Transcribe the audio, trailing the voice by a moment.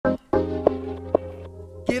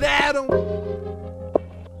Get at him,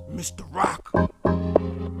 MR.ROKA.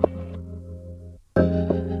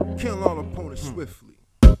 Kill all opponents swiftly.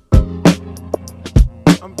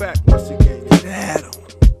 I'm back once again. Get at him.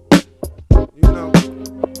 You know,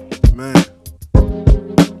 man.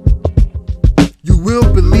 You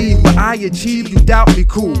will believe what I achieve, you doubt me,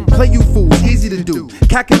 cool. Play you fools, easy to do.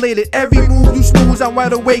 Calculated every move you snooze, I'm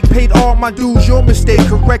wide awake, paid all my dues. Your mistake,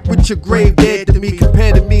 correct with your grave, dead to me.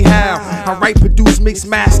 Compared to me, how? I write, produce, mix,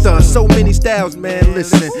 master. So many styles, man,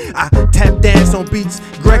 listen. I tap dance on beats.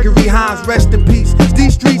 Gregory Hines, rest in peace.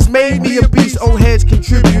 These streets made me a beast, old heads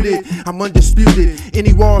contributed. I'm undisputed.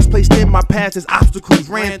 Any walls placed in my path as obstacles,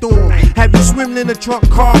 ran through them. Have you swimming in the trunk,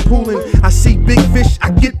 carpooling? I see big fish,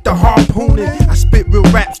 I get the harpooning. I spit real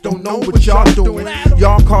raps, don't know what y'all doing.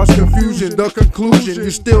 Y'all cause confusion, the conclusion,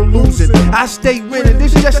 you're still losing. I stay winning,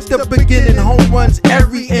 this just the beginning. Home runs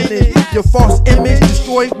every inning. Your false image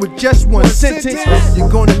destroyed with just one sentence. You're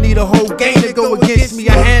gonna need a whole game to go against me.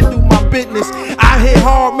 I handle my business. I hit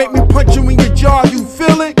hard, make me punch you in your jaw. You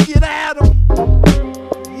feel it? Get at 'em.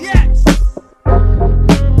 Yes.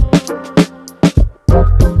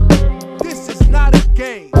 This is not a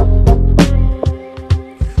game.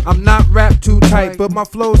 I'm not rap too tight, but my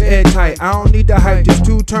flow's airtight. I don't need the hype, just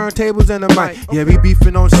 2 turntables and a mic. Yeah, we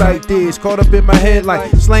beefing on sight this, caught up in my head like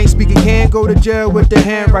slang speaking, can't go to jail with the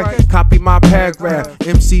handwrite. Copy my paragraph,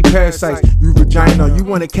 MC parasites. You vagina, you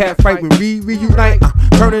want a cat fight when we reunite?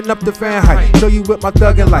 Turning up the Fahrenheit, show you what my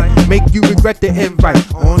thuggin' like. Make you regret the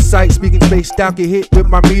invite. On site, speaking spaced out, get hit with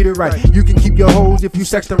my meter right. You can keep your hoes if you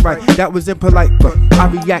sex them right. That was impolite, but I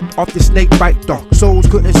react off the snake bite. Dark souls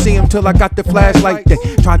couldn't see him till I got the flashlight. They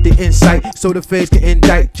tried to incite so the feds can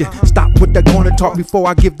indict ya. Stop with that gonna talk before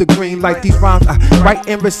I give the green light. These rhymes I write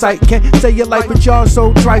and recite, can't say your life, but y'all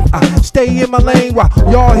so trite. I stay in my lane while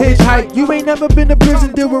y'all hitchhike. You ain't never been to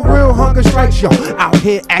prison, deal with real hunger strikes. Y'all out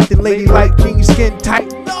here acting ladylike, jeans skin tight.